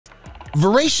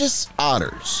Voracious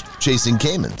otters chasing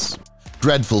caimans,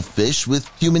 dreadful fish with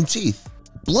human teeth,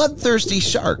 bloodthirsty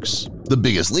sharks, the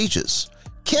biggest leeches,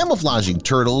 camouflaging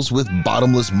turtles with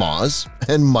bottomless maws,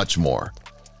 and much more.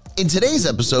 In today's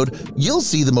episode, you'll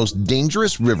see the most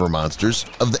dangerous river monsters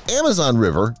of the Amazon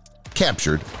River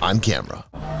captured on camera.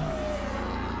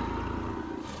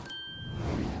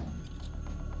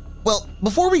 Well,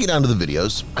 before we get on to the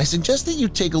videos, I suggest that you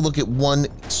take a look at one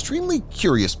extremely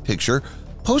curious picture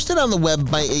posted on the web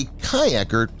by a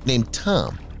kayaker named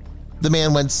Tom. The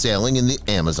man went sailing in the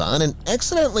Amazon and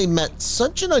accidentally met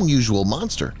such an unusual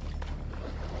monster.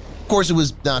 Of course, it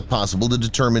was not possible to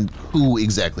determine who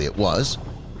exactly it was.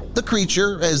 The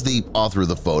creature, as the author of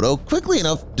the photo, quickly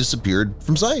enough disappeared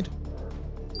from sight.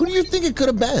 Who do you think it could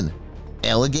have been?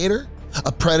 Alligator?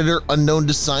 A predator unknown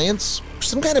to science? Or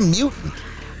some kind of mutant?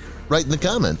 Write in the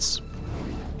comments.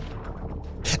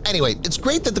 Anyway, it's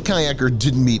great that the kayaker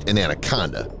didn't meet an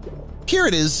anaconda. Here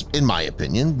it is, in my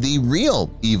opinion, the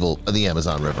real evil of the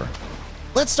Amazon River.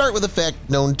 Let's start with a fact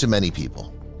known to many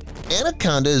people.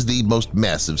 Anaconda is the most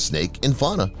massive snake in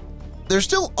fauna. There's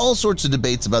still all sorts of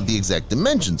debates about the exact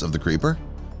dimensions of the creeper.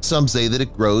 Some say that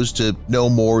it grows to no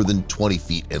more than 20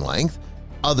 feet in length.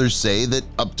 Others say that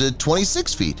up to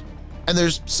 26 feet. And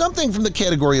there's something from the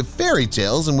category of fairy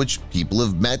tales in which people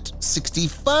have met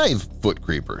 65-foot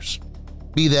creepers.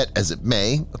 Be that as it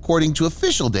may, according to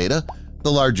official data,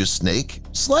 the largest snake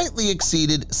slightly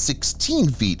exceeded 16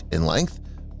 feet in length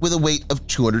with a weight of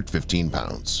 215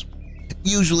 pounds.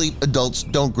 Usually, adults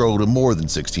don't grow to more than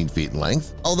 16 feet in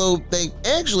length, although they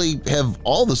actually have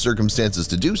all the circumstances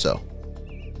to do so.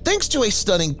 Thanks to a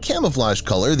stunning camouflage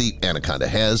color the anaconda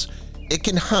has, it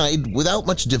can hide without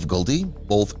much difficulty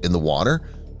both in the water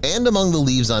and among the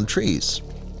leaves on trees.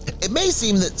 It may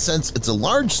seem that since it's a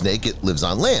large snake, it lives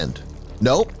on land.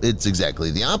 No, it's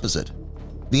exactly the opposite.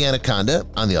 The anaconda,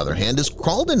 on the other hand, has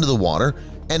crawled into the water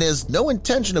and has no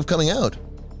intention of coming out.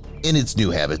 In its new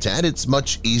habitat, it's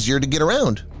much easier to get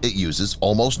around. It uses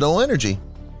almost no energy.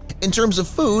 In terms of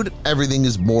food, everything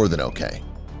is more than okay.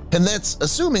 And that's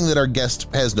assuming that our guest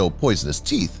has no poisonous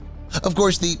teeth. Of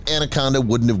course, the anaconda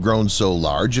wouldn't have grown so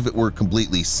large if it were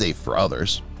completely safe for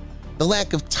others. The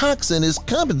lack of toxin is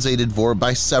compensated for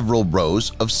by several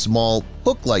rows of small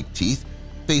hook-like teeth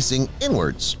facing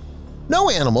inwards. No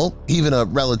animal, even a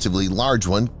relatively large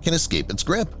one, can escape its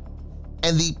grip.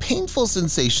 And the painful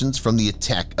sensations from the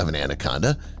attack of an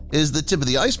anaconda is the tip of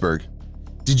the iceberg.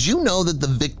 Did you know that the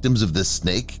victims of this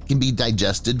snake can be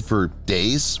digested for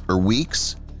days or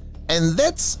weeks? And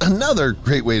that's another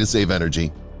great way to save energy.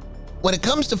 When it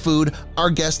comes to food, our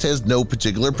guest has no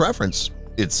particular preference.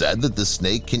 It's said that the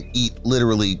snake can eat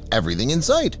literally everything in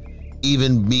sight.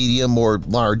 Even medium or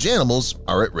large animals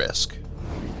are at risk.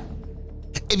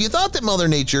 If you thought that Mother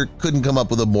Nature couldn't come up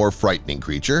with a more frightening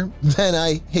creature, then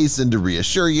I hasten to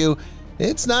reassure you,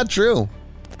 it's not true.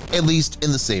 At least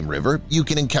in the same river, you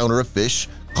can encounter a fish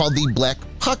called the black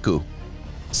pacu.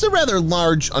 It's a rather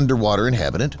large underwater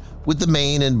inhabitant, with the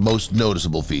main and most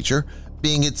noticeable feature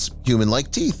being its human-like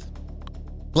teeth.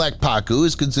 Black pacu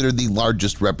is considered the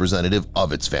largest representative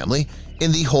of its family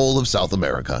in the whole of South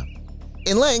America.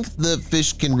 In length, the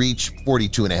fish can reach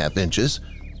 42.5 inches,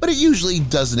 but it usually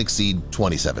doesn't exceed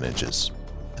 27 inches.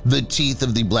 The teeth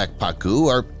of the black pacu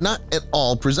are not at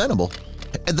all presentable.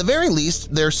 At the very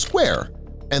least, they're square,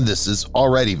 and this is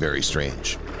already very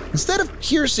strange. Instead of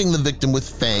piercing the victim with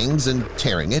fangs and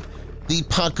tearing it, the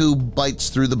pacu bites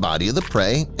through the body of the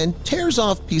prey and tears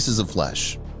off pieces of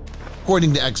flesh.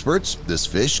 According to experts, this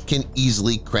fish can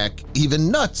easily crack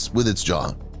even nuts with its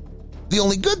jaw. The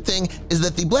only good thing is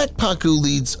that the black pacu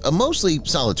leads a mostly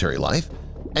solitary life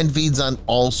and feeds on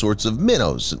all sorts of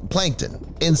minnows,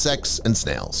 plankton, insects, and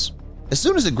snails. As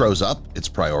soon as it grows up, its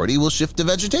priority will shift to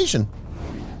vegetation.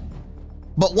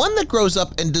 But one that grows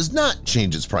up and does not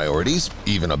change its priorities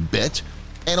even a bit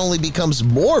and only becomes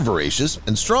more voracious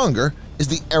and stronger is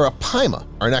the arapaima,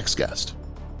 our next guest.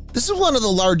 This is one of the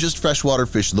largest freshwater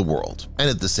fish in the world and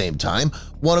at the same time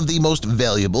one of the most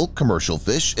valuable commercial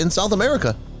fish in South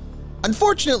America.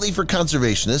 Unfortunately for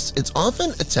conservationists, it's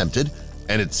often attempted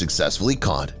and it's successfully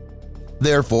caught.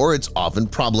 Therefore, it's often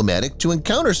problematic to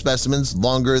encounter specimens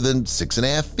longer than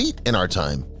 6.5 feet in our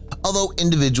time, although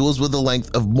individuals with a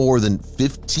length of more than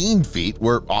 15 feet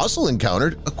were also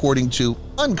encountered according to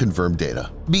unconfirmed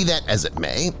data. Be that as it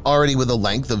may, already with a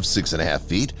length of 6.5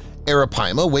 feet,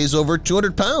 arapaima weighs over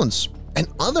 200 pounds, and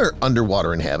other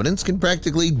underwater inhabitants can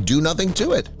practically do nothing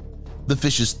to it. The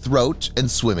fish's throat and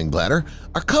swimming bladder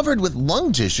are covered with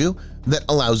lung tissue that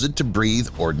allows it to breathe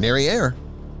ordinary air.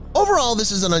 Overall,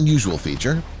 this is an unusual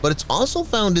feature, but it's also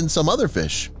found in some other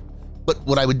fish. But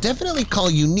what I would definitely call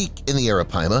unique in the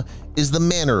Arapaima is the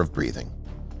manner of breathing.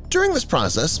 During this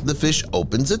process, the fish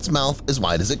opens its mouth as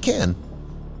wide as it can.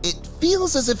 It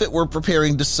feels as if it were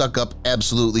preparing to suck up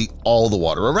absolutely all the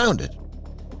water around it.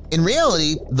 In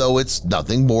reality, though, it's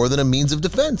nothing more than a means of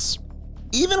defense.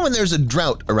 Even when there's a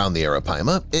drought around the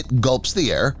Arapaima, it gulps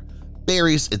the air,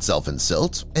 buries itself in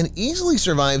silt, and easily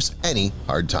survives any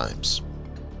hard times.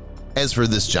 As for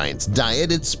this giant's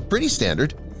diet, it's pretty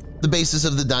standard. The basis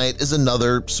of the diet is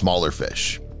another smaller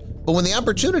fish. But when the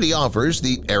opportunity offers,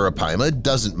 the Arapaima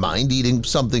doesn't mind eating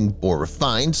something more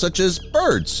refined, such as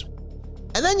birds.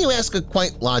 And then you ask a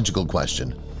quite logical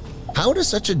question. How does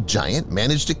such a giant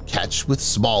manage to catch with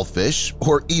small fish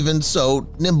or even so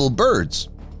nimble birds?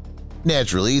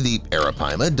 Naturally, the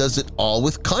Arapaima does it all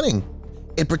with cunning.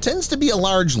 It pretends to be a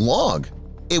large log.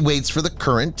 It waits for the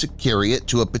current to carry it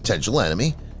to a potential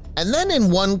enemy, and then in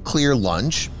one clear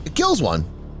lunge, it kills one.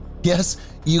 Yes,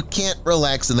 you can't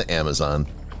relax in the Amazon,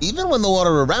 even when the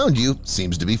water around you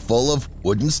seems to be full of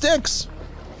wooden sticks.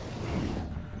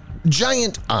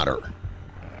 Giant otter.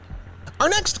 Our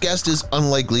next guest is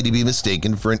unlikely to be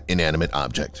mistaken for an inanimate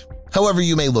object. However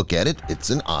you may look at it,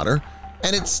 it's an otter,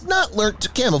 and it's not learnt to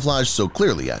camouflage so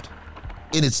clearly yet.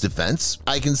 In its defense,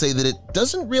 I can say that it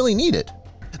doesn't really need it.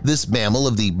 This mammal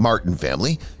of the marten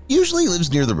family usually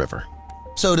lives near the river,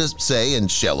 so to say in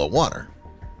shallow water.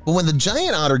 But when the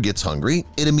giant otter gets hungry,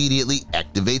 it immediately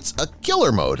activates a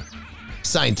killer mode.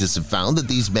 Scientists have found that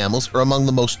these mammals are among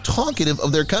the most talkative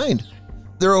of their kind.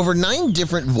 There are over 9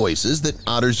 different voices that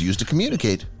otters use to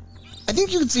communicate. I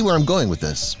think you can see where I'm going with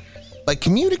this. By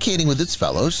communicating with its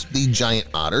fellows, the giant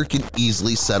otter can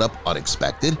easily set up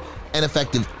unexpected and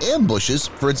effective ambushes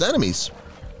for its enemies.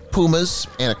 Pumas,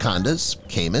 anacondas,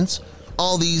 caimans,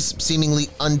 all these seemingly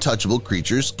untouchable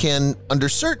creatures can, under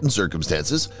certain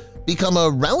circumstances, become a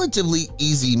relatively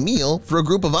easy meal for a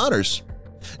group of otters.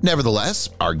 Nevertheless,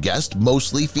 our guest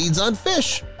mostly feeds on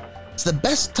fish. It's the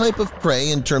best type of prey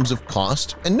in terms of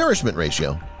cost and nourishment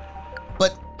ratio.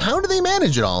 But how do they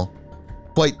manage it all?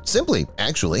 Quite simply,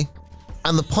 actually.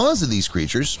 On the paws of these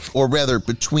creatures, or rather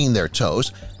between their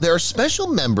toes, there are special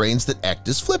membranes that act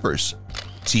as flippers.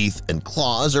 Teeth and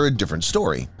claws are a different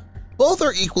story. Both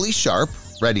are equally sharp,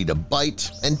 ready to bite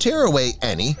and tear away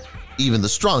any, even the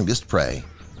strongest prey.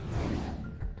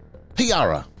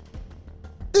 Piara.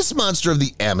 This monster of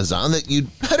the Amazon that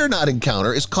you'd better not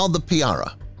encounter is called the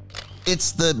piara.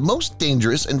 It's the most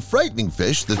dangerous and frightening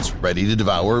fish that's ready to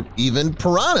devour even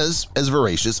piranhas as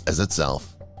voracious as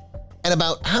itself. And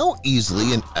about how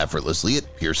easily and effortlessly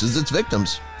it pierces its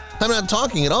victims. I'm not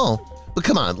talking at all, but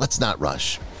come on, let's not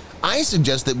rush. I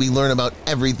suggest that we learn about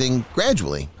everything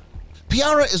gradually.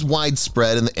 Piara is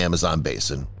widespread in the Amazon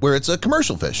basin, where it's a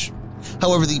commercial fish.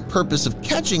 However, the purpose of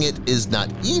catching it is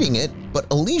not eating it,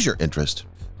 but a leisure interest,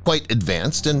 quite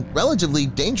advanced and relatively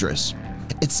dangerous.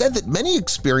 It's said that many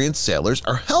experienced sailors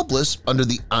are helpless under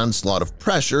the onslaught of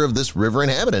pressure of this river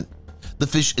inhabitant. The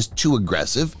fish is too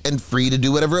aggressive and free to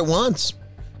do whatever it wants.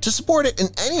 To support it in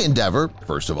any endeavor,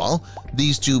 first of all,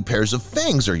 these 2 pairs of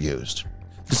fangs are used.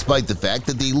 Despite the fact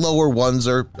that the lower ones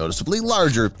are noticeably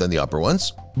larger than the upper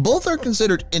ones, both are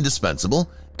considered indispensable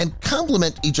and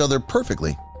complement each other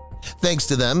perfectly. Thanks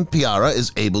to them, Piara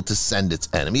is able to send its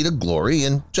enemy to glory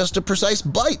in just a precise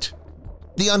bite.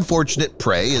 The unfortunate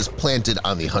prey is planted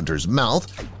on the hunter's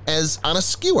mouth as on a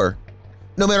skewer.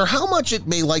 No matter how much it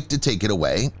may like to take it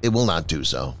away, it will not do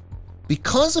so.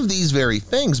 Because of these very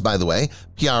things, by the way,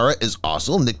 Piara is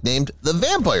also nicknamed the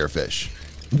vampire fish.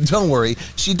 Don't worry,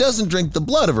 she doesn't drink the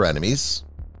blood of her enemies.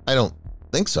 I don't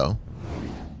think so.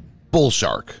 Bull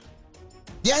shark.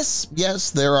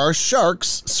 Yes, there are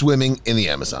sharks swimming in the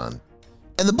Amazon.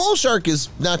 And the bull shark is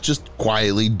not just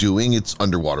quietly doing its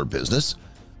underwater business,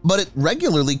 but it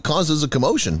regularly causes a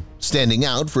commotion, standing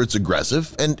out for its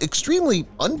aggressive and extremely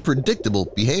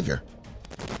unpredictable behavior.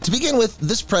 To begin with,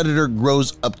 this predator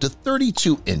grows up to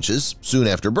 32 inches soon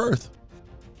after birth.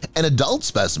 An adult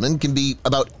specimen can be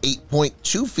about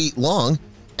 8.2 feet long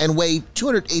and weigh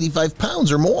 285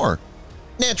 pounds or more.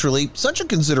 Naturally, such a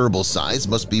considerable size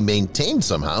must be maintained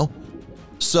somehow,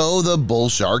 so the bull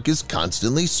shark is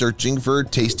constantly searching for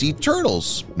tasty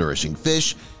turtles, nourishing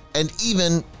fish, and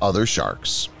even other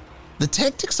sharks. The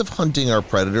tactics of hunting our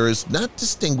predator is not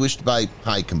distinguished by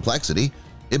high complexity.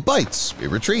 It bites, it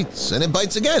retreats, and it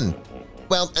bites again.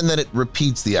 Well, and then it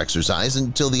repeats the exercise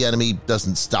until the enemy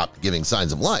doesn't stop giving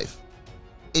signs of life.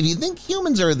 If you think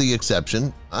humans are the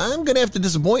exception, I'm gonna have to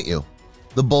disappoint you.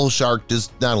 The bull shark does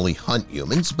not only hunt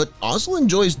humans, but also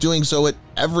enjoys doing so at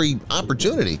every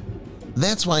opportunity.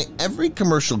 That's why every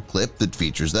commercial clip that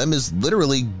features them is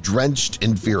literally drenched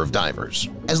in fear of divers.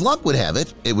 As luck would have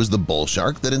it, it was the bull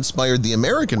shark that inspired the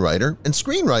American writer and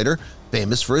screenwriter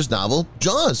famous for his novel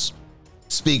Jaws.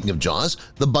 Speaking of Jaws,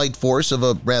 the bite force of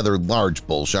a rather large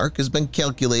bull shark has been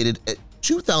calculated at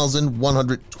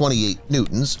 2,128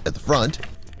 newtons at the front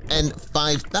and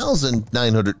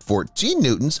 5,914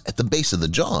 newtons at the base of the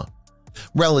jaw.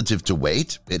 Relative to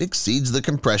weight, it exceeds the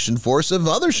compression force of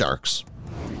other sharks.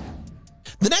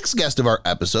 The next guest of our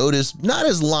episode is not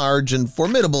as large and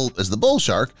formidable as the bull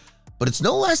shark, but it's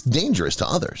no less dangerous to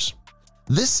others.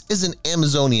 This is an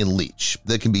Amazonian leech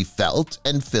that can be felt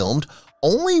and filmed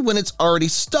only when it's already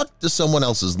stuck to someone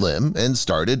else's limb and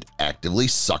started actively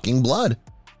sucking blood.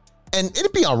 And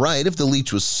it'd be alright if the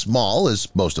leech was small as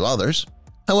most of others.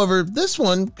 However, this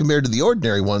one, compared to the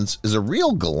ordinary ones, is a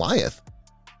real Goliath.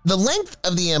 The length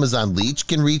of the Amazon leech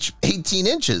can reach 18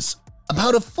 inches,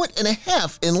 about 1.5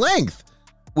 feet in length.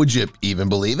 Would you even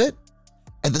believe it?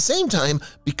 At the same time,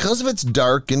 because of its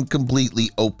dark and completely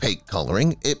opaque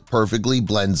coloring, it perfectly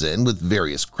blends in with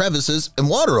various crevices and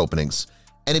water openings,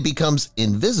 and it becomes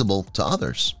invisible to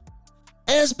others.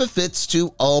 As befits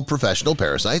to all professional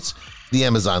parasites, the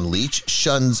Amazon leech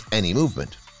shuns any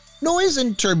movement. Noise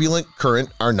and turbulent current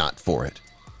are not for it.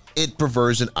 It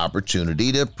prefers an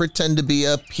opportunity to pretend to be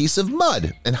a piece of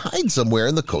mud and hide somewhere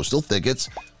in the coastal thickets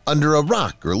under a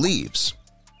rock or leaves.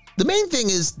 The main thing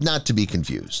is not to be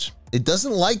confused. It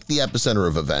doesn't like the epicenter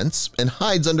of events and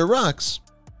hides under rocks.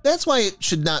 That's why it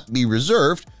should not be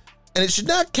reserved, and it should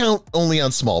not count only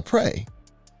on small prey.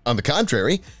 On the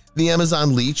contrary, the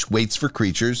Amazon leech waits for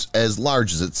creatures as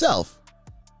large as itself,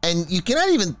 and you cannot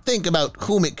even think about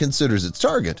whom it considers its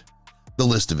target. The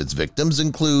list of its victims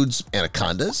includes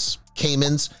anacondas,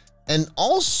 caimans, and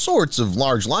all sorts of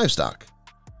large livestock.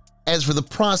 As for the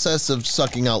process of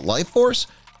sucking out life force,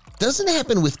 it doesn't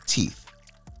happen with teeth.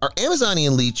 Our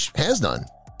Amazonian leech has none.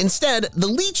 Instead, the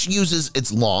leech uses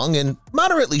its long and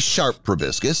moderately sharp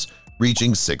proboscis,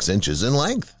 reaching 6 inches in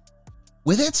length.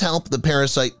 With its help, the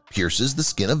parasite pierces the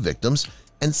skin of victims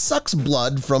and sucks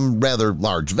blood from rather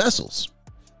large vessels.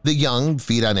 The young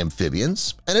feed on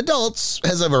amphibians, and adults,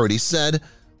 as I've already said,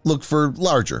 look for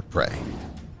larger prey.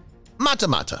 Mata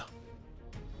Mata.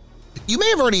 You may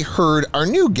have already heard our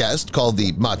new guest called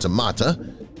the Mata Mata.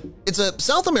 It's a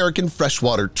South American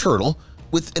freshwater turtle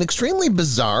with an extremely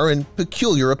bizarre and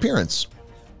peculiar appearance.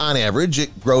 On average,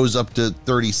 it grows up to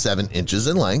 37 inches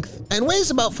in length and weighs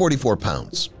about 44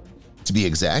 pounds. To be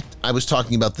exact, I was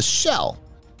talking about the shell,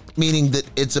 meaning that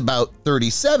it's about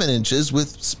 37 inches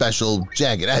with special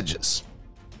jagged edges.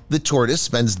 The tortoise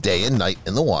spends day and night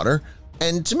in the water,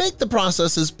 and to make the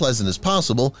process as pleasant as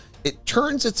possible, it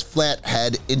turns its flat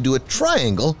head into a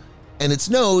triangle and its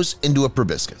nose into a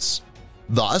proboscis.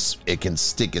 Thus, it can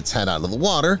stick its head out of the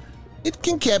water, it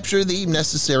can capture the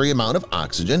necessary amount of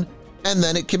oxygen, and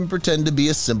then it can pretend to be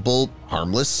a simple,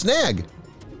 harmless snag.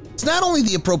 It's not only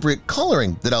the appropriate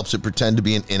coloring that helps it pretend to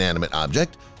be an inanimate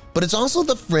object, but it's also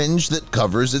the fringe that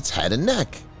covers its head and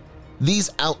neck.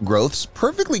 These outgrowths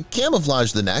perfectly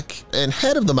camouflage the neck and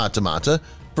head of the Mata Mata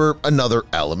for another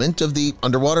element of the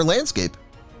underwater landscape.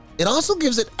 It also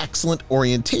gives it excellent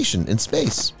orientation in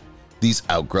space. These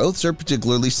outgrowths are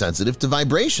particularly sensitive to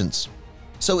vibrations,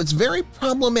 so it's very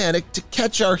problematic to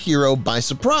catch our hero by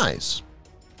surprise.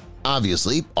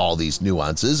 Obviously, all these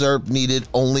nuances are needed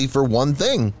only for one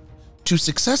thing: to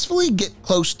successfully get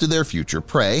close to their future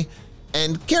prey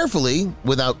and carefully,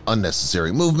 without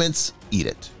unnecessary movements, eat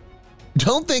it.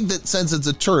 Don't think that since it's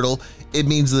a turtle, it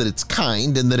means that it's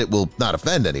kind and that it will not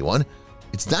offend anyone.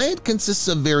 Its diet consists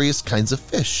of various kinds of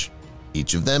fish.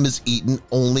 Each of them is eaten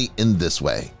only in this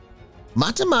way.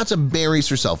 Mata Mata buries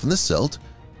herself in the silt,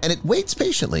 and it waits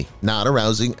patiently, not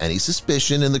arousing any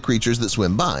suspicion in the creatures that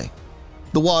swim by.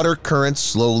 The water currents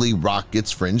slowly rock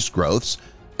its fringed growths,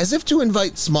 as if to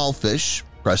invite small fish,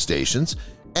 crustaceans,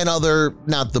 and other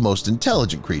not the most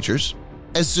intelligent creatures.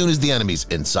 As soon as the enemy's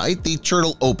in sight, the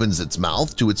turtle opens its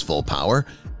mouth to its full power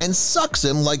and sucks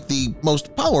him like the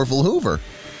most powerful Hoover.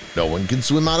 No one can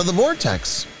swim out of the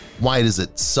vortex. Why does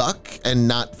it suck and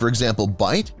not, for example,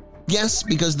 bite? Yes,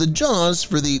 because the jaws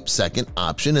for the second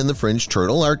option in the fringed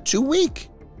turtle are too weak.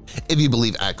 If you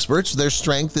believe experts, their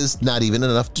strength is not even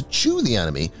enough to chew the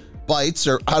enemy. Bites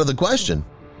are out of the question.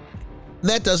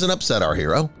 That doesn't upset our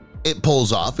hero. It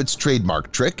pulls off its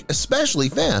trademark trick especially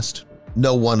fast.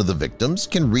 No one of the victims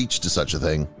can reach to such a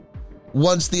thing.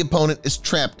 Once the opponent is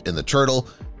trapped in the turtle,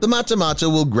 the Mata Mata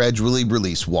will gradually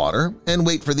release water and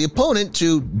wait for the opponent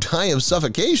to die of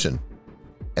suffocation.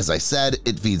 As I said,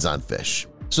 it feeds on fish,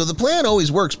 so the plan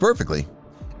always works perfectly.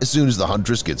 As soon as the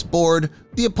huntress gets bored,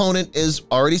 the opponent is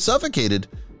already suffocated.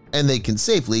 and they can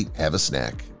safely have a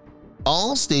snack.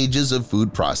 All stages of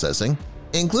food processing,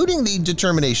 including the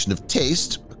determination of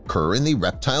taste, occur in the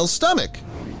reptile's stomach.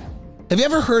 Have you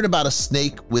ever heard about a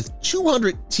snake with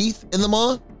 200 teeth in the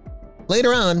maw?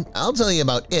 Later on, I'll tell you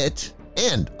about it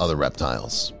and other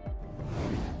reptiles.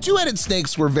 Two-headed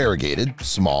snakes were variegated,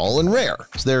 small, and rare.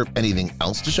 Is there anything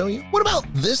else to show you? What about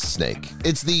this snake?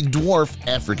 It's the dwarf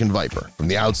African viper. From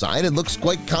the outside, it looks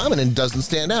quite common and doesn't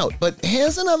stand out, but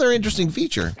has another interesting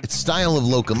feature: its style of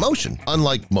locomotion.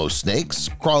 Unlike most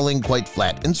snakes, crawling quite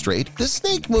flat and straight, this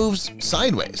snake moves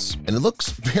sideways, and it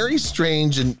looks very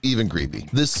strange and even creepy.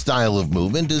 This style of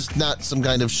movement is not some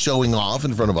kind of showing off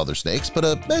in front of other snakes, but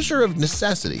a measure of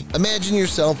necessity. Imagine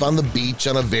yourself on the beach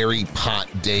on a very hot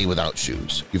day without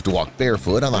shoes. You have to walk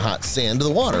barefoot on the hot sand to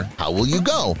the water. How will you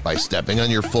go? By stepping on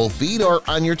your full feet or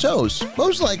on your toes?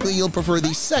 Most likely you'll prefer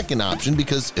the second option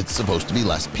because it's supposed to be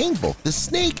less painful. The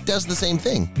snake does the same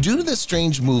thing. Due to the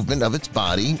strange movement of its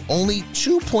body, only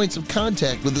 2 points of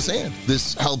contact with the sand.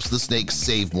 This helps the snake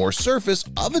save more surface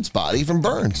of its body from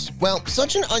burns. Well,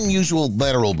 such an unusual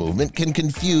lateral movement can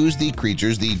confuse the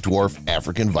creatures the dwarf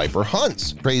African viper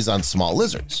hunts, preys on small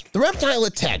lizards. The reptile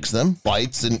attacks them,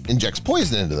 bites, and injects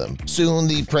poison into them. Soon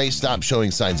the prey stops showing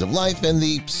signs of life and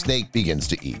the snake begins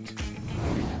to eat.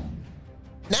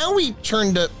 Now we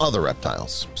turn to other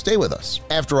reptiles. Stay with us.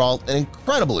 After all, an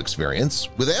incredible experience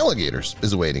with alligators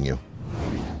is awaiting you.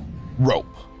 Rope.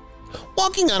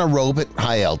 Walking on a rope at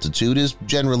high altitude is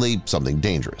generally something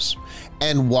dangerous,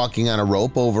 and walking on a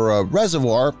rope over a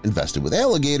reservoir infested with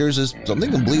alligators is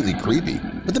something completely creepy.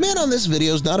 But the man on this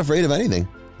video is not afraid of anything.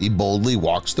 He boldly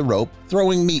walks the rope,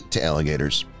 throwing meat to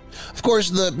alligators. Of course,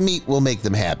 the meat will make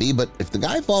them happy, but if the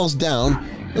guy falls down,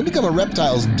 he'll become a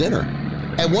reptile's dinner.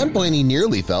 At one point he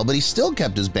nearly fell, but he still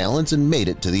kept his balance and made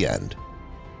it to the end.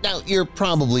 Now, you're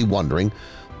probably wondering,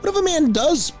 what if a man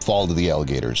does fall to the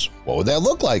alligators? What would that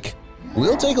look like?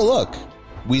 We'll take a look.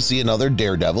 We see another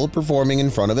daredevil performing in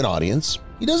front of an audience.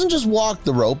 He doesn't just walk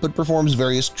the rope, but performs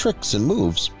various tricks and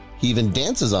moves. He even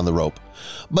dances on the rope.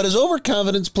 But his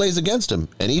overconfidence plays against him,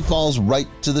 and he falls right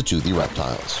to the toothy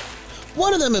reptiles.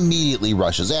 One of them immediately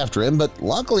rushes after him, but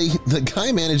luckily the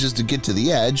guy manages to get to the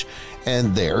edge,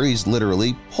 and there he's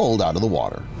literally pulled out of the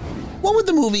water. What would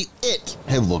the movie It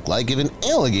have looked like if an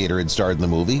alligator had starred in the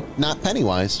movie, not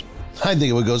Pennywise? I think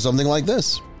it would go something like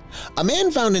this. A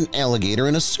man found an alligator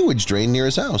in a sewage drain near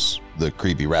his house. The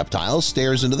creepy reptile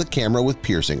stares into the camera with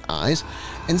piercing eyes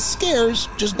and scares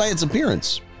just by its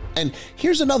appearance. And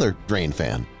here's another drain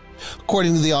fan.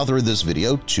 According to the author of this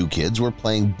video, 2 kids were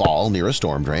playing ball near a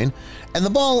storm drain, and the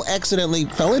ball accidentally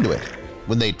fell into it.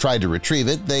 When they tried to retrieve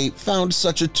it, they found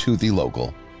such a toothy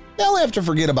local. They'll have to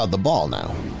forget about the ball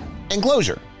now.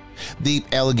 Enclosure. The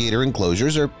alligator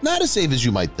enclosures are not as safe as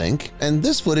you might think, and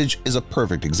this footage is a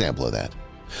perfect example of that.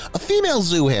 A female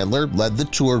zoo handler led the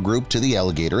tour group to the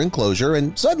alligator enclosure,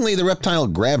 and suddenly the reptile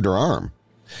grabbed her arm.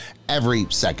 Every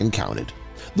second counted.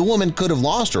 The woman could have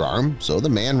lost her arm, so the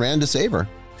man ran to save her.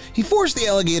 He forced the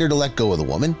alligator to let go of the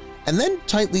woman and then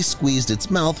tightly squeezed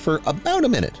its mouth for about a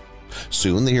minute.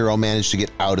 Soon the hero managed to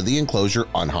get out of the enclosure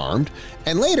unharmed,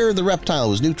 and later the reptile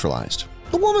was neutralized.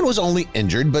 The woman was only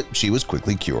injured, but she was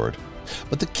quickly cured.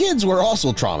 But the kids were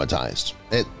also traumatized,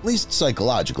 at least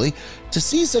psychologically. To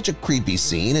see such a creepy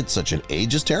scene at such an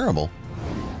age is terrible.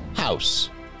 House.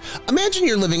 Imagine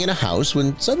you're living in a house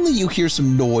when suddenly you hear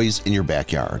some noise in your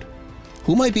backyard.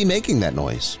 Who might be making that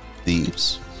noise?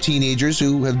 Thieves? Teenagers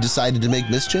who have decided to make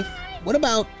mischief? What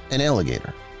about an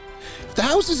alligator? If the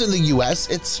house is in the US,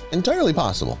 it's entirely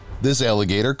possible. This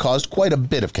alligator caused quite a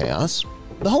bit of chaos.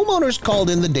 The homeowners called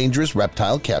in the dangerous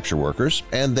reptile capture workers,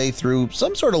 and they threw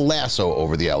some sort of lasso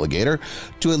over the alligator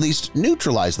to at least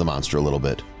neutralize the monster a little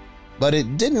bit. But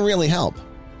it didn't really help.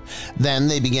 Then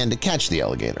they began to catch the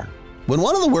alligator. When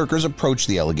one of the workers approached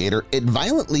the alligator, it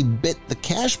violently bit the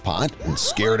cash pot and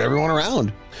scared everyone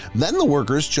around. Then the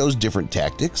workers chose different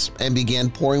tactics and began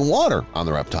pouring water on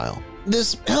the reptile.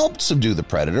 This helped subdue the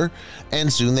predator,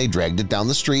 and soon they dragged it down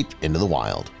the street into the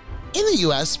wild. In the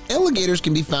US, alligators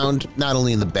can be found not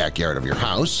only in the backyard of your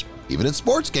house, even at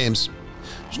sports games.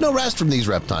 There's no rest from these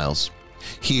reptiles.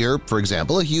 Here, for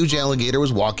example, a huge alligator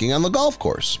was walking on the golf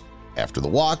course. After the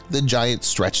walk, the giant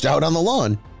stretched out on the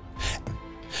lawn.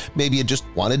 Maybe it just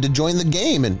wanted to join the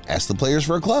game and asked the players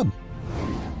for a club.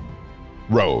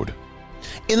 Road.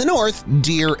 In the north,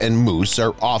 deer and moose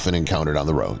are often encountered on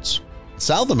the roads. In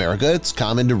South America, it's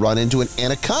common to run into an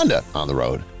anaconda on the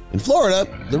road. In Florida,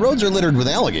 the roads are littered with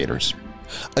alligators.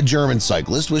 A German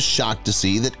cyclist was shocked to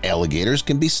see that alligators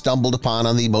can be stumbled upon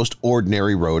on the most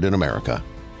ordinary road in America.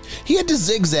 He had to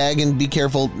zigzag and be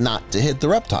careful not to hit the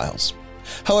reptiles.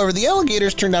 However, the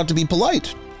alligators turned out to be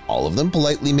polite, all of them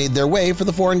politely made their way for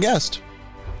the foreign guest.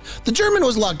 The German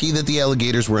was lucky that the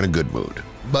alligators were in a good mood.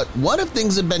 But what if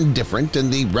things had been different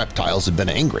and the reptiles had been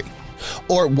angry?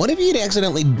 Or what if he had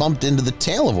accidentally bumped into the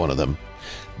tail of one of them?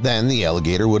 Then the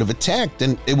alligator would have attacked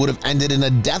and it would have ended in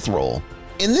a death roll.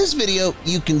 In this video,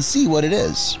 you can see what it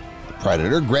is. The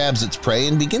predator grabs its prey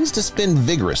and begins to spin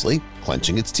vigorously,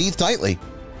 clenching its teeth tightly.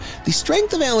 The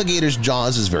strength of alligators'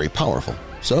 jaws is very powerful,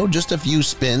 so just a few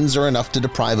spins are enough to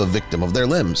deprive a victim of their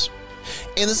limbs.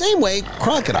 In the same way,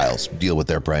 crocodiles deal with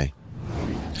their prey.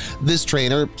 This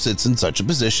trainer sits in such a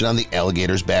position on the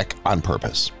alligator's back on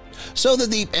purpose, so that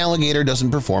the alligator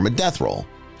doesn't perform a death roll.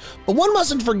 But one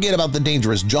mustn't forget about the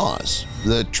dangerous jaws.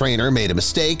 The trainer made a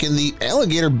mistake and the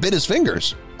alligator bit his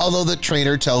fingers. Although the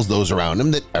trainer tells those around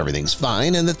him that everything's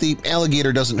fine and that the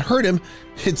alligator doesn't hurt him,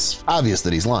 it's obvious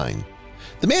that he's lying.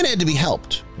 The man had to be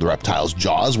helped. The reptile's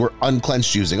jaws were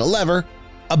unclenched using a lever,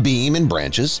 a beam, and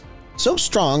branches. So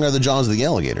strong are the jaws of the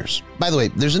alligators. By the way,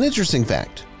 there's an interesting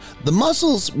fact. The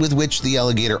muscles with which the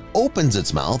alligator opens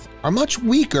its mouth are much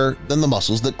weaker than the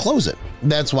muscles that close it.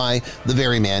 That's why the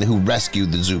very man who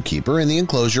rescued the zookeeper in the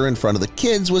enclosure in front of the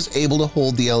kids was able to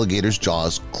hold the alligator's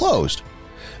jaws closed.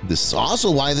 This is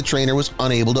also why the trainer was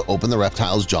unable to open the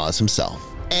reptile's jaws himself.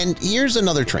 And here's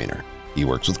another trainer. He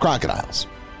works with crocodiles.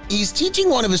 He's teaching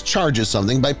one of his charges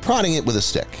something by prodding it with a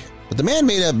stick. But the man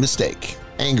made a mistake,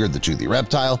 angered the toothy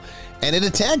reptile, and it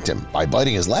attacked him by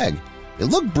biting his leg. It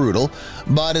looked brutal,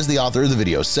 but as the author of the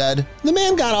video said, the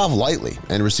man got off lightly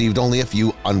and received only a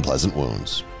few unpleasant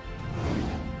wounds.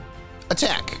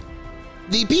 Attack.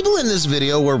 The people in this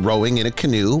video were rowing in a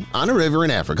canoe on a river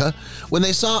in Africa when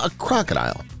they saw a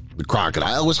crocodile. The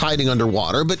crocodile was hiding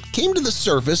underwater but came to the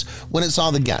surface when it saw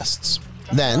the guests.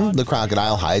 Then the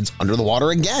crocodile hides under the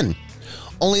water again.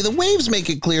 Only the waves make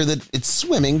it clear that it's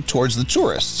swimming towards the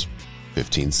tourists.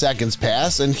 15 seconds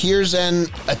pass and here's an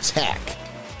attack.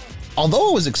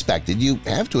 Although it was expected, you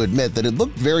have to admit that it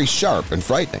looked very sharp and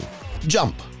frightening.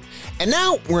 Jump. And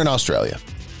now we're in Australia.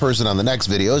 The person on the next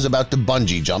video is about to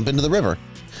bungee jump into the river.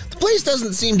 The place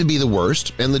doesn't seem to be the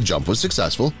worst and the jump was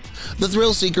successful. The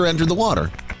thrill seeker entered the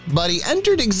water, but he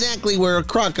entered exactly where a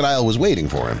crocodile was waiting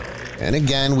for him. And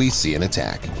again we see an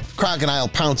attack. Crocodile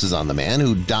pounces on the man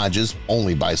who dodges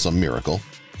only by some miracle.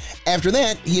 After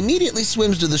that, he immediately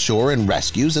swims to the shore and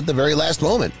rescues at the very last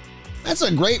moment. That's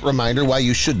a great reminder why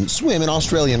you shouldn't swim in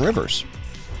Australian rivers.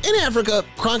 In Africa,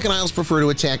 crocodiles prefer to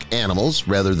attack animals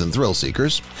rather than thrill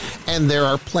seekers, and there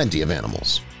are plenty of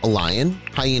animals. A lion,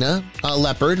 hyena, a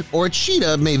leopard, or a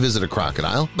cheetah may visit a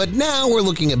crocodile, but now we're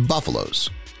looking at buffaloes.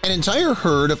 An entire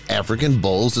herd of African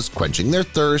bulls is quenching their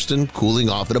thirst and cooling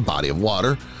off at a body of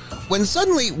water when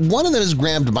suddenly one of them is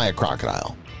grabbed by a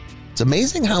crocodile. It's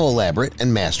amazing how elaborate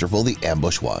and masterful the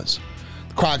ambush was.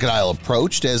 The crocodile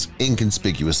approached as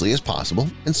inconspicuously as possible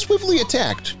and swiftly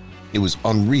attacked. It was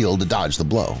unreal to dodge the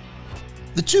blow.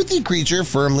 The toothy creature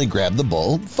firmly grabbed the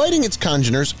bull, fighting its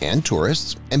congeners and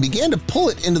tourists, and began to pull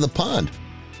it into the pond.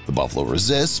 The buffalo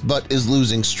resists but is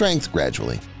losing strength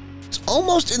gradually. It's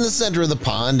almost in the center of the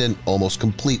pond and almost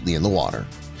completely in the water.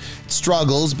 It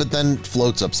struggles but then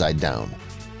floats upside down.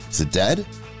 Is it dead?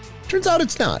 Turns out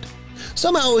it's not.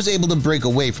 Somehow it was able to break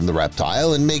away from the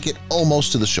reptile and make it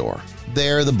almost to the shore.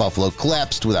 There the buffalo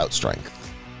collapsed without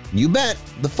strength. You bet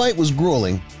the fight was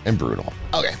grueling and brutal.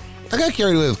 Okay, I got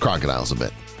carried away with crocodiles a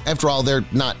bit. After all, they're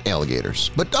not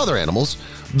alligators, but other animals,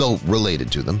 though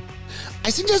related to them. I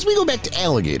suggest we go back to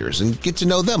alligators and get to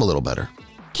know them a little better.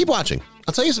 Keep watching.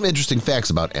 I'll tell you some interesting facts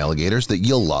about alligators that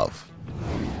you'll love.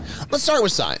 Let's start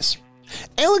with size.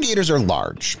 Alligators are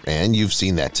large, and you've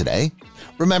seen that today.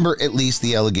 Remember at least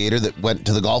the alligator that went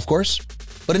to the golf course?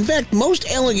 But in fact, most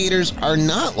alligators are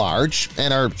not large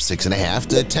and are 6.5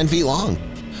 to 10 feet long.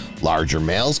 Larger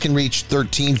males can reach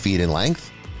 13 feet in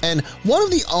length. And one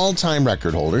of the all-time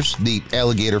record holders, the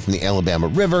alligator from the Alabama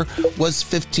River, was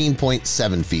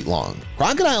 15.7 feet long.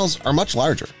 Crocodiles are much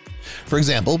larger. For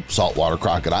example, saltwater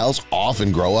crocodiles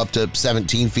often grow up to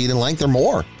 17 feet in length or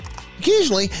more.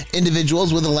 Occasionally,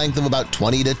 individuals with a length of about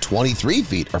 20 to 23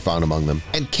 feet are found among them.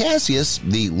 And Cassius,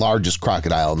 the largest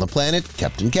crocodile on the planet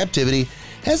kept in captivity,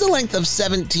 has a length of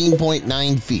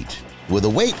 17.9 feet, with a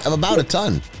weight of about a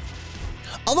ton.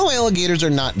 Although alligators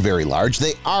are not very large,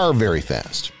 they are very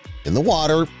fast. In the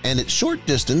water and at short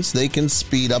distance, they can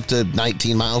speed up to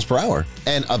 19 miles per hour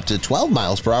and up to 12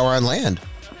 miles per hour on land.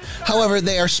 However,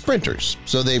 they are sprinters,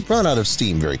 so they run out of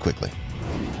steam very quickly.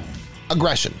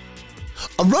 Aggression.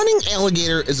 A running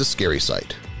alligator is a scary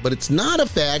sight, but it's not a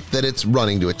fact that it's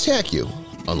running to attack you.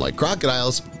 Unlike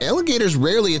crocodiles, alligators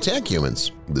rarely attack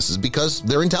humans. This is because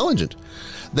they're intelligent.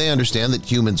 They understand that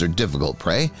humans are difficult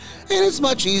prey, and it's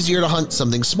much easier to hunt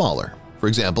something smaller. for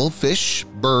example, fish,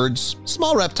 birds,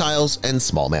 small reptiles, and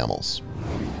small mammals.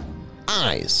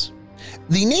 Eyes.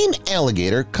 The name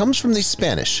alligator comes from the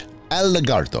Spanish el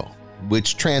lagarto,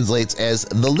 which translates as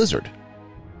the lizard.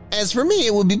 As for me,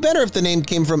 it would be better if the name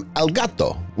came from el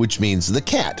gato, which means the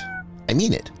cat. I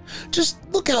mean it. Just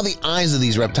look how the eyes of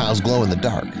these reptiles glow in the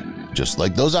dark, just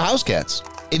like those of house cats.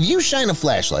 If you shine a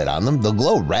flashlight on them, they'll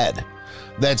glow red.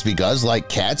 That's because, like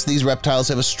cats, these reptiles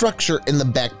have a structure in the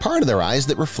back part of their eyes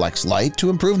that reflects light to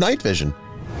improve night vision.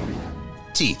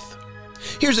 Teeth.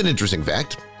 Here's an interesting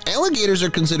fact. Alligators are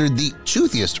considered the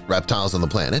toothiest reptiles on the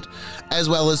planet, as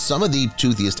well as some of the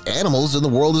toothiest animals in the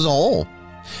world as a whole.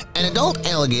 An adult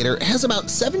alligator has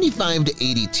about 75 to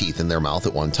 80 teeth in their mouth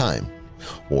at one time.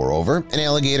 Moreover, an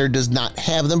alligator does not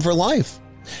have them for life.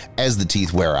 As the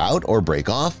teeth wear out or break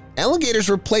off, alligators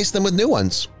replace them with new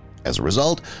ones. As a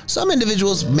result, some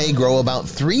individuals may grow about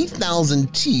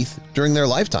 3,000 teeth during their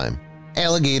lifetime.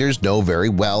 Alligators know very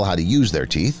well how to use their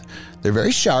teeth. They're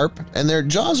very sharp, and their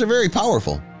jaws are very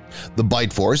powerful. The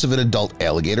bite force of an adult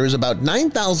alligator is about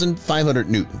 9,500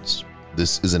 newtons.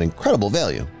 This is an incredible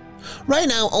value. Right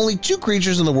now, only two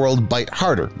creatures in the world bite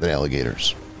harder than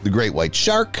alligators: the great white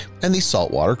shark and the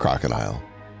saltwater crocodile.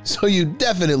 So you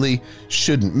definitely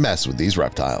shouldn't mess with these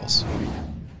reptiles.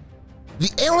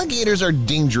 The alligators are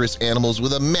dangerous animals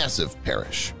with a massive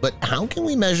perish, but how can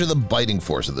we measure the biting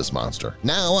force of this monster?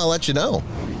 Now I'll let you know.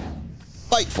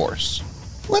 Bite force.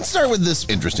 Let's start with this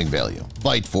interesting value.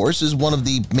 Bite force is one of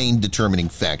the main determining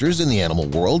factors in the animal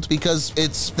world because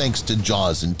it's thanks to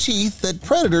jaws and teeth that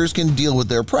predators can deal with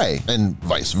their prey, and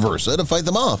vice versa to fight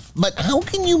them off. But how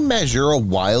can you measure a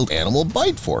wild animal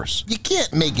bite force? You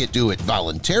can't make it do it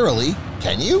voluntarily,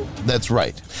 can you? That's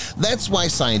right. That's why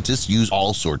scientists use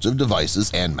all sorts of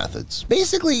devices and methods.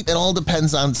 Basically, it all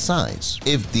depends on size.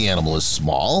 If the animal is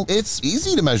small, it's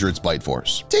easy to measure its bite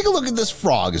force. Take a look at this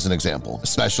frog as an example. A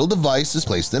special device is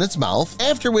placed in its mouth,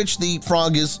 after which the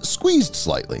frog is squeezed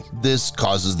slightly. This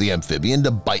causes the amphibian to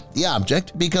bite the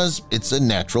object because it's a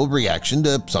natural reaction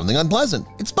to something unpleasant.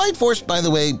 Its bite force, by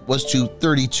the way, was to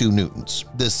 32 newtons.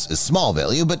 This is small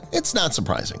value, but it's not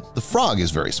surprising. The frog is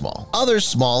very small. Other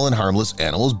small and harmless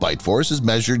animals' bite force is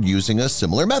measured using a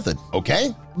similar method.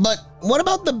 Okay? But what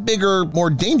about the bigger, more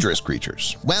dangerous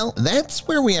creatures? Well, that's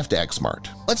where we have to act smart.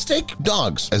 Let's take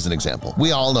dogs as an example.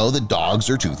 We all know that dogs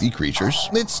are toothy creatures.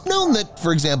 It's known that,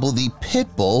 for example, the pit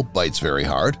bull bites very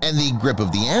hard, and the grip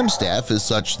of the Amstaff is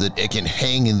such that it can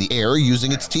hang in the air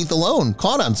using its teeth alone,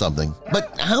 caught on something.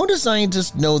 But how do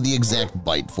scientists know the exact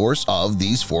bite force of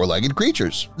these four-legged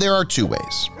creatures? There are two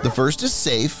ways. The first is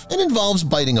safe and involves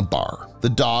biting a bar. The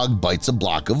dog bites a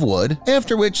block of wood,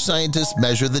 after which scientists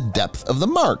measure the depth of the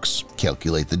marks,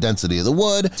 calculate the density of the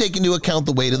wood, take into account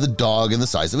the weight of the dog and the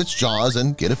size of its jaws,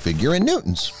 and get a figure in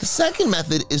newtons. The second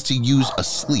method is to use a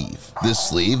sleeve. This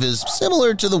sleeve is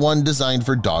similar to the one designed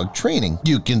for dog training.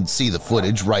 You can see the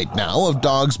footage right now of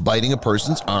dogs biting a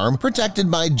person's arm protected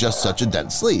by just such a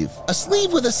dense sleeve. A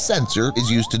sleeve with a sensor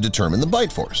is used to determine the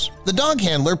bite force. The dog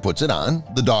handler puts it on,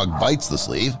 the dog bites the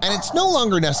sleeve, and it's no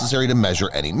longer necessary to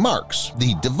measure any marks.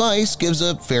 The device gives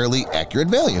a fairly accurate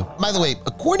value. By the way,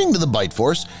 according to the bite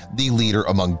force, the leader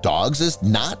among dogs is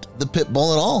not the pit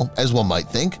bull at all, as one might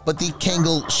think, but the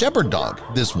Kangal shepherd dog.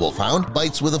 This wolfhound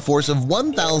bites with a force of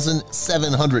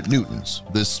 1,700 newtons.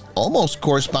 This almost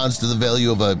corresponds to the value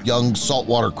of a young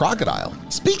saltwater crocodile.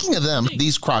 Speaking of them,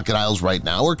 these crocodiles right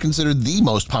now are considered the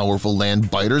most powerful land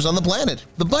biters on the planet.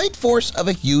 The bite force of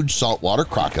a huge saltwater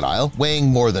crocodile, weighing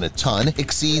more than a ton,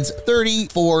 exceeds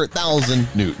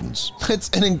 34,000 newtons. It's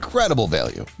an incredible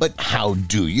value. But how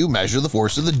do you measure the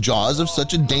force of the jaws of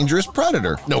such a dangerous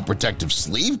predator? No protective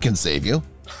sleeve can save you.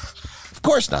 Of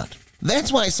course not.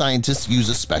 That's why scientists use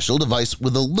a special device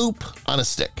with a loop on a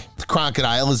stick. The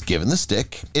crocodile is given the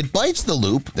stick, it bites the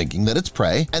loop thinking that it's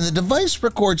prey, and the device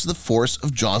records the force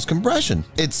of jaws compression.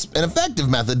 It's an effective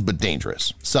method but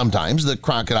dangerous. Sometimes the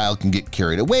crocodile can get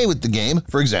carried away with the game.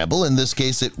 For example, in this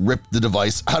case it ripped the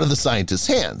device out of the scientist's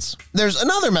hands. There's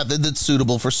another method that's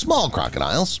suitable for small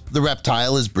crocodiles. The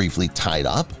reptile is briefly tied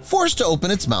up, forced to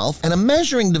open its mouth, and a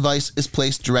measuring device is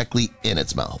placed directly in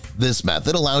its mouth. This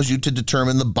method allows you to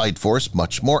determine the bite force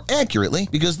much more accurately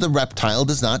because the reptile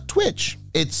does not twitch.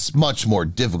 It's much more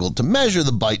difficult to measure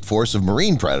the bite force of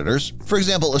marine predators. For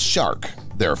example, a shark.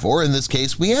 Therefore, in this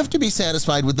case, we have to be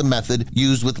satisfied with the method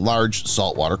used with large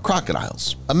saltwater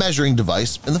crocodiles. A measuring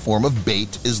device in the form of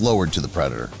bait is lowered to the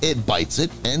predator. It bites it,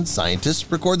 and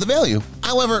scientists record the value.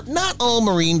 However, not all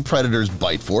marine predators'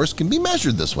 bite force can be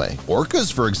measured this way.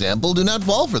 Orcas, for example, do not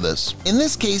fall for this. In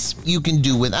this case, you can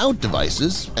do without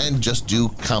devices and just do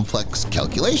complex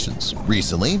calculations.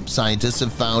 Recently, scientists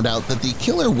have found out that the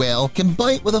killer whale can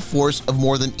bite with a force of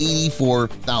more than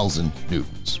 84,000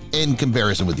 newtons. In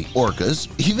comparison with the orcas,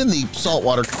 even the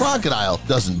saltwater crocodile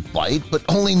doesn't bite but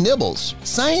only nibbles.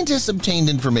 Scientists obtained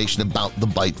information about the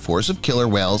bite force of killer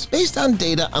whales based on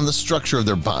data on the structure of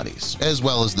their bodies, as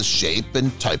well as the shape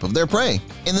and type of their prey.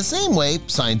 In the same way,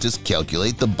 scientists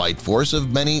calculate the bite force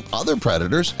of many other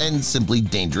predators and simply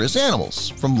dangerous animals,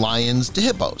 from lions to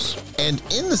hippos. And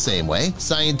in the same way,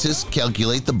 scientists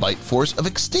calculate the bite force of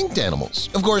extinct animals.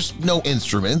 Of course, no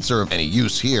instruments are of any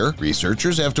use here.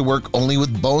 Researchers have to work only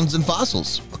with bones and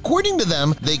fossils. According to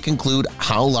them, they conclude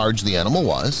how large the animal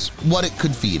was, what it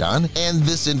could feed on, and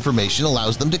this information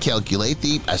allows them to calculate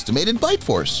the estimated bite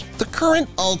force. The current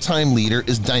all-time leader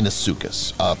is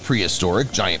Deinosuchus, a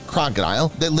prehistoric giant crocodile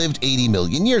that lived 80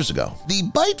 million years ago. The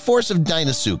bite force of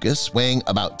Deinosuchus, weighing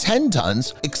about 10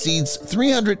 tons, exceeds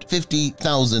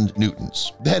 350,000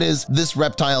 newtons. That is, this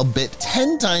reptile bit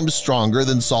 10 times stronger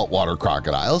than saltwater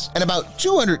crocodiles and about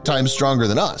 200 times stronger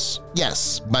than us.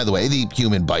 Yes, by the way, the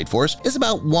human bite force is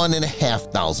about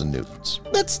 1,500 newtons.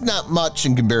 That's not much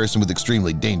in comparison with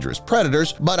extremely dangerous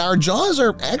predators, but our jaws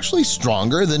are actually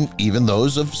stronger than even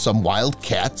those of some wild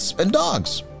cats and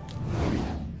dogs.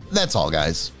 That's all,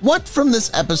 guys. What from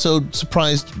this episode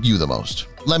surprised you the most?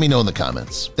 Let me know in the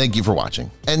comments. Thank you for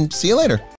watching, and see you later.